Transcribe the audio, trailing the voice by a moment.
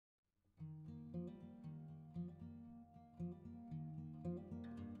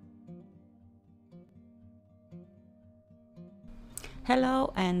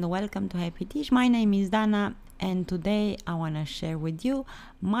Hello and welcome to Happy Dish. My name is Dana and today I want to share with you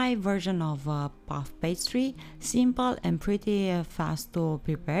my version of puff pastry. Simple and pretty fast to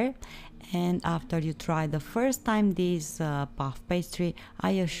prepare, and after you try the first time this puff pastry,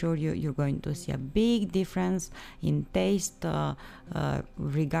 I assure you you're going to see a big difference in taste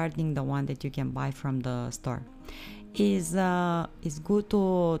regarding the one that you can buy from the store. Is good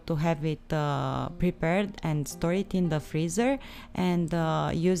to have it prepared and store it in the freezer and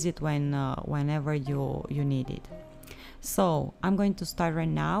use it whenever you need it. So I'm going to start right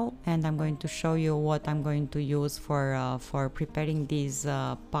now and I'm going to show you what I'm going to use for preparing this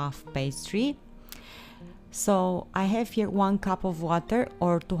puff pastry. So I have here 1 cup of water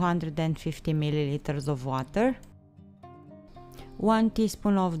or 250 milliliters of water, 1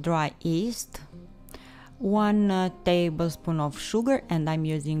 teaspoon of dry yeast, 1 tablespoon of sugar, and I'm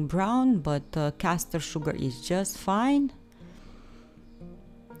using brown, but caster sugar is just fine.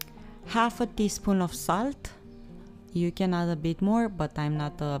 Half a teaspoon of salt. You can add a bit more, but I'm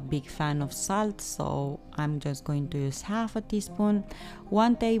not a big fan of salt, so I'm just going to use half a teaspoon.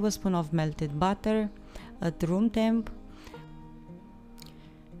 1 tablespoon of melted butter at room temp.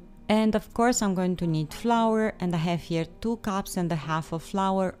 And of course I'm going to need flour, and I have here 2 cups and a half of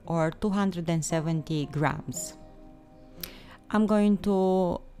flour or 270 grams. I'm going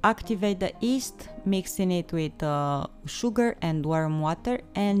to activate the yeast, mixing it with sugar and warm water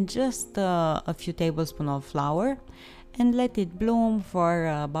and just a few tablespoons of flour, and let it bloom for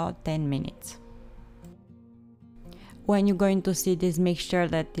about 10 minutes. When you're going to see this mixture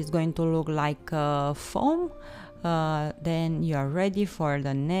that is going to look like foam, then you are ready for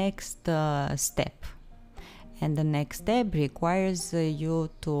the next step. And the next step requires you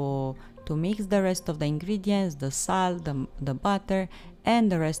to mix the rest of the ingredients, the salt, the butter,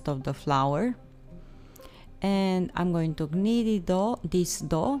 and the rest of the flour. And I'm going to knead this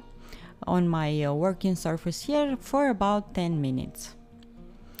dough on my working surface here for about 10 minutes.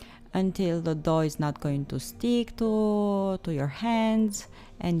 Until the dough is not going to stick to your hands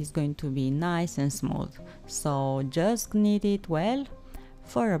and it's going to be nice and smooth. So just knead it well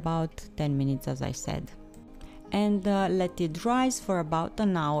for about 10 minutes, as I said, and let it rise for about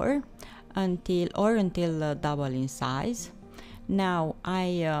an hour until double in size. Now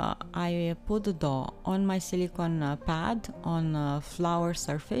I put the dough on my silicone pad on a flour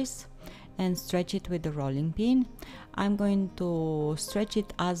surface and stretch it with the rolling pin. I'm going to stretch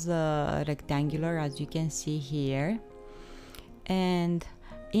it as a rectangular, as you can see here. And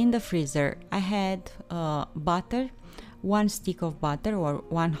in the freezer I had butter, 1 stick of butter or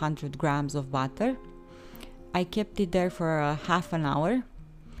 100 grams of butter. I kept it there for half an hour,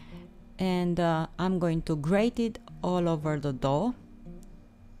 and I'm going to grate it all over the dough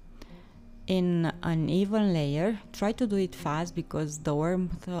in an even layer. Try to do it fast because the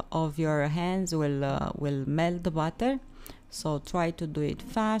warmth of your hands will melt the butter, so try to do it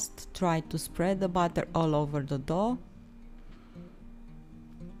fast. Try to spread the butter all over the dough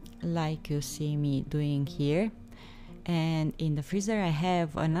like you see me doing here. And in the freezer I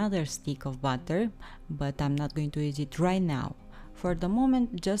have another stick of butter, but I'm not going to use it right now. For the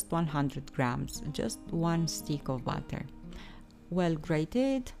moment, just 100 grams, just 1 stick of butter, well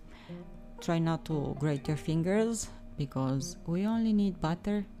grated. Try not to grate your fingers because we only need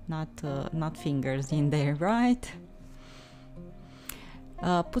butter, not fingers in there, right?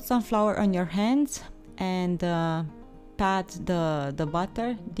 Put some flour on your hands and pat the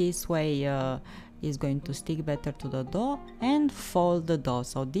butter. This way is going to stick better to the dough, and fold the dough.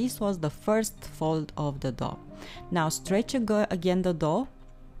 So this was the first fold of the dough. Now stretch again the dough.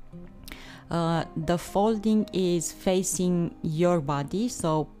 The folding is facing your body,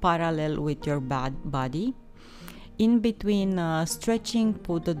 so parallel with your body. In between stretching,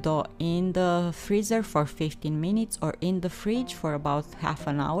 put the dough in the freezer for 15 minutes or in the fridge for about half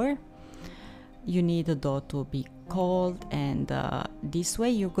an hour. You need the dough to be cold, and this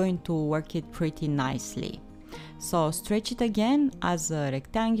way you're going to work it pretty nicely. So stretch it again as a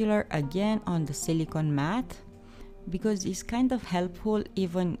rectangular again on the silicone mat, because it's kind of helpful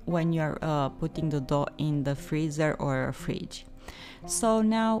even when you're putting the dough in the freezer or fridge. So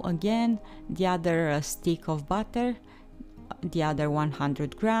now again the other stick of butter, the other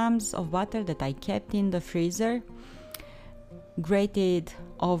 100 grams of butter that I kept in the freezer, grated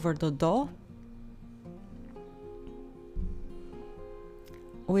over the dough.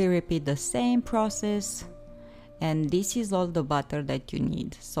 We repeat the same process, and this is all the butter that you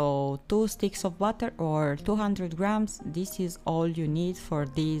need. So 2 sticks of butter or 200 grams, this is all you need for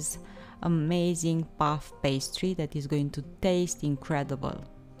this amazing puff pastry that is going to taste incredible.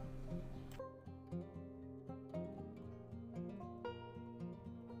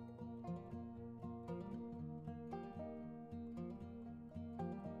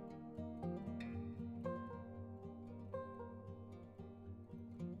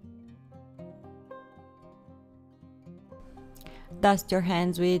 Dust your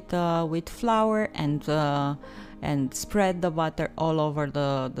hands with flour and spread the butter all over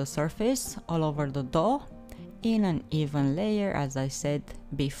the surface, all over the dough, in an even layer, as I said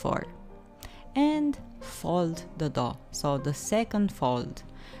before. And fold the dough. So the second fold.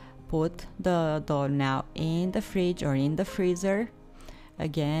 Put the dough now in the fridge or in the freezer,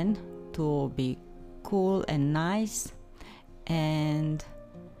 again, to be cool and nice. And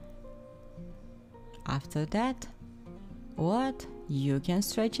after that, what? You can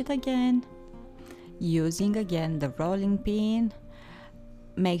stretch it again, using again the rolling pin.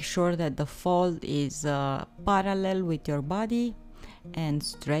 Make sure that the fold is parallel with your body, and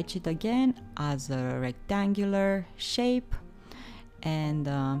stretch it again as a rectangular shape, and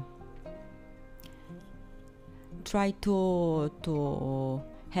try to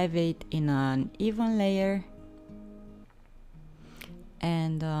have it in an even layer.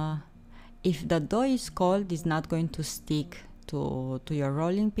 And if the dough is cold, it's not going to stick to your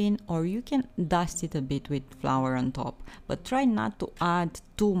rolling pin, or you can dust it a bit with flour on top, but try not to add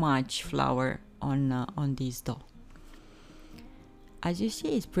too much flour on this dough. As you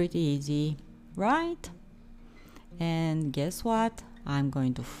see, it's pretty easy, right? And guess what? I'm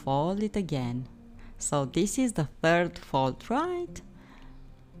going to fold it again. So this is the third fold, right?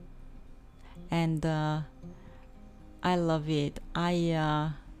 And I love it.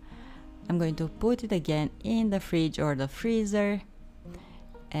 I'm going to put it again in the fridge or the freezer,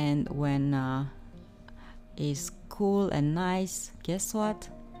 and when it's cool and nice, guess what?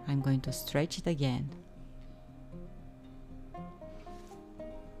 I'm going to stretch it again.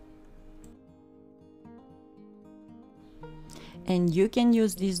 And you can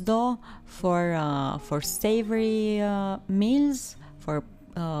use this dough for savory meals, for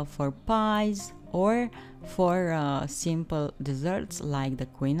pies, or for simple desserts like the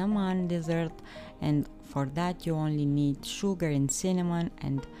Queen Amman dessert. And for that you only need sugar and cinnamon,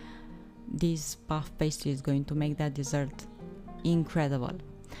 and this puff pastry is going to make that dessert incredible.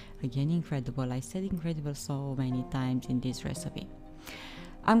 Again, incredible. I said incredible so many times in this recipe.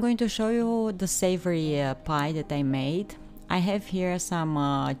 I'm going to show you the savory pie that I made. I have here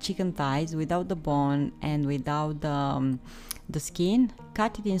some chicken thighs without the bone and without the skin.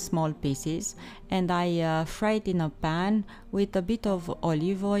 Cut it in small pieces, and I fry it in a pan with a bit of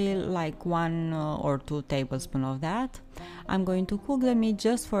olive oil, like 1 or 2 tablespoons of that. I'm going to cook the meat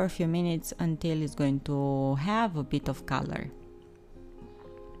just for a few minutes until it's going to have a bit of color.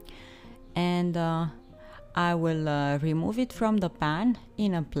 And I will remove it from the pan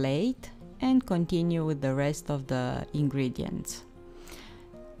in a plate and continue with the rest of the ingredients.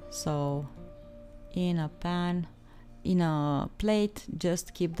 So in a pan, in a plate,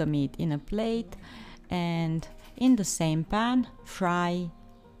 just keep the meat in a plate, and in the same pan fry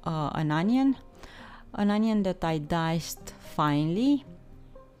an onion that I diced finely.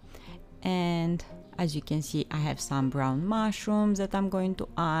 And as you can see, I have some brown mushrooms that I'm going to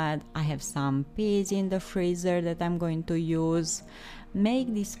add. I have some peas in the freezer that I'm going to use.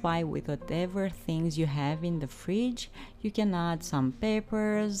 Make this pie with whatever things you have in the fridge. You can add some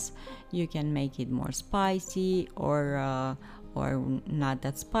peppers, you can make it more spicy or not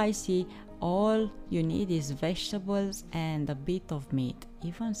that spicy. All you need is vegetables and a bit of meat,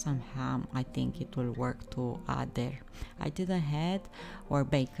 even some ham. I think it will work to add there. Or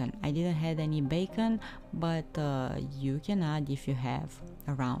bacon. I didn't have any bacon, but you can add if you have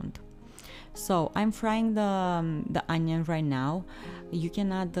around. So I'm frying the onion right now. You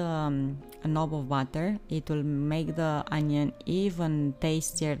can add a knob of butter. It will make the onion even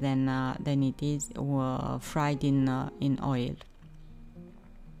tastier than it is fried in oil.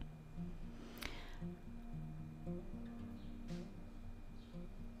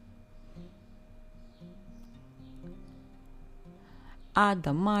 Add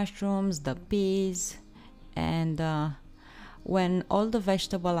the mushrooms, the peas, and when all the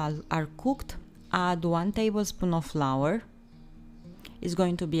vegetables are cooked, add 1 tablespoon of flour. It's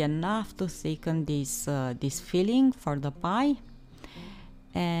going to be enough to thicken this filling for the pie.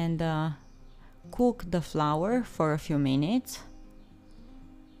 And cook the flour for a few minutes.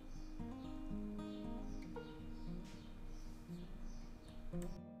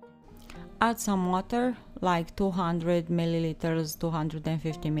 Add some water, like 200 milliliters,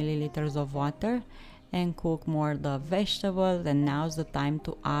 250 milliliters of water, and cook more the vegetables. And now's the time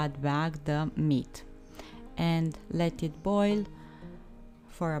to add back the meat and let it boil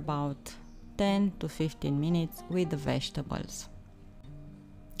for about 10 to 15 minutes with the vegetables.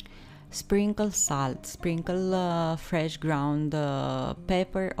 Sprinkle salt, sprinkle fresh ground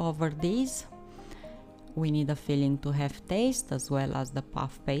pepper over these. We need a filling to have taste as well as the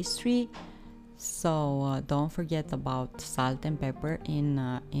puff pastry. So don't forget about salt and pepper in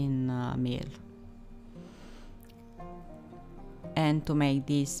meal. And to make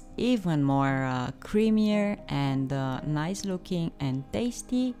this even more creamier and nice looking and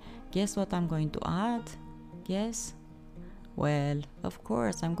tasty, guess what I'm going to add? Guess? Well, of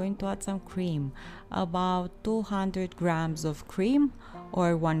course, I'm going to add some cream. About 200 grams of cream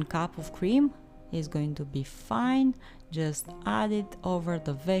or 1 cup of cream is going to be fine. Just add it over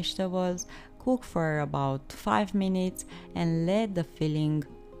the vegetables, cook for about 5 minutes and let the filling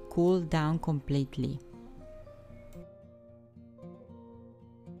cool down completely.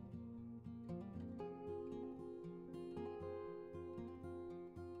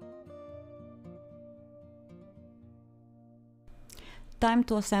 Time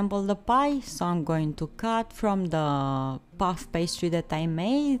to assemble the pie, so I'm going to cut from the puff pastry that I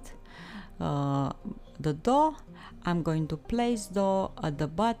made the dough. I'm going to place dough at the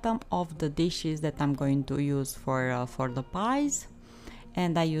bottom of the dishes that I'm going to use for the pies,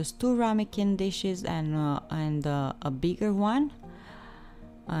 and I use 2 ramekin dishes and a bigger one,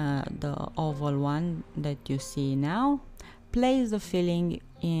 the oval one that you see now. Place the filling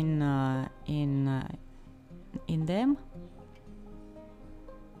in them.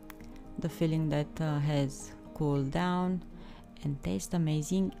 The filling that has cooled down and tastes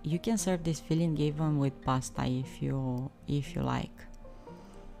amazing. You can serve this filling even with pasta if you like.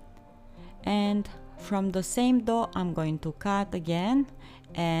 And from the same dough I'm going to cut again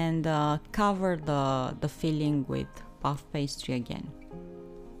and cover the filling with puff pastry again.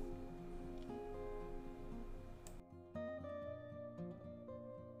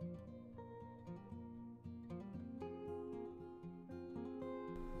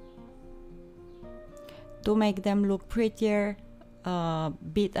 To make them look prettier,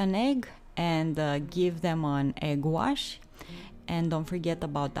 beat an egg and give them an egg wash. And don't forget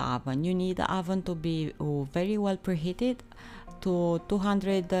about the oven. You need the oven to be very well preheated to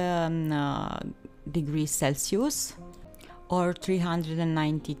 200 degrees Celsius or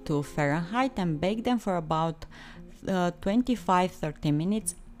 392 Fahrenheit, and bake them for about 25-30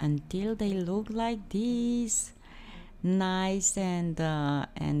 minutes until they look like this. Nice and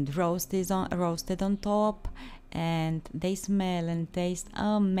roasted on top, and they smell and taste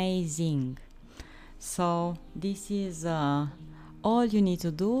amazing. So this is all you need to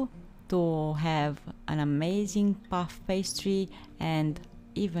do to have an amazing puff pastry and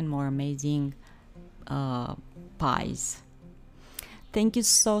even more amazing pies. Thank you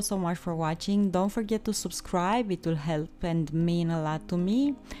so much for watching. Don't forget to subscribe, it will help and mean a lot to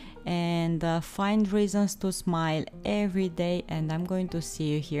me. And find reasons to smile every day, and I'm going to see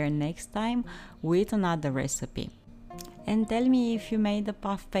you here next time with another recipe. And tell me if you made the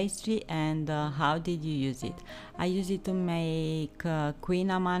puff pastry and how did you use it. I use it to make queen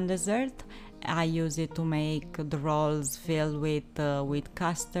amande dessert. I use it to make the rolls filled with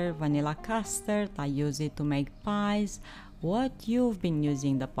custard, vanilla custard. I use it to make pies. What you've been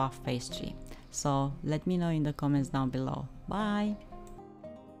using the puff pastry. So let me know in the comments down below. Bye.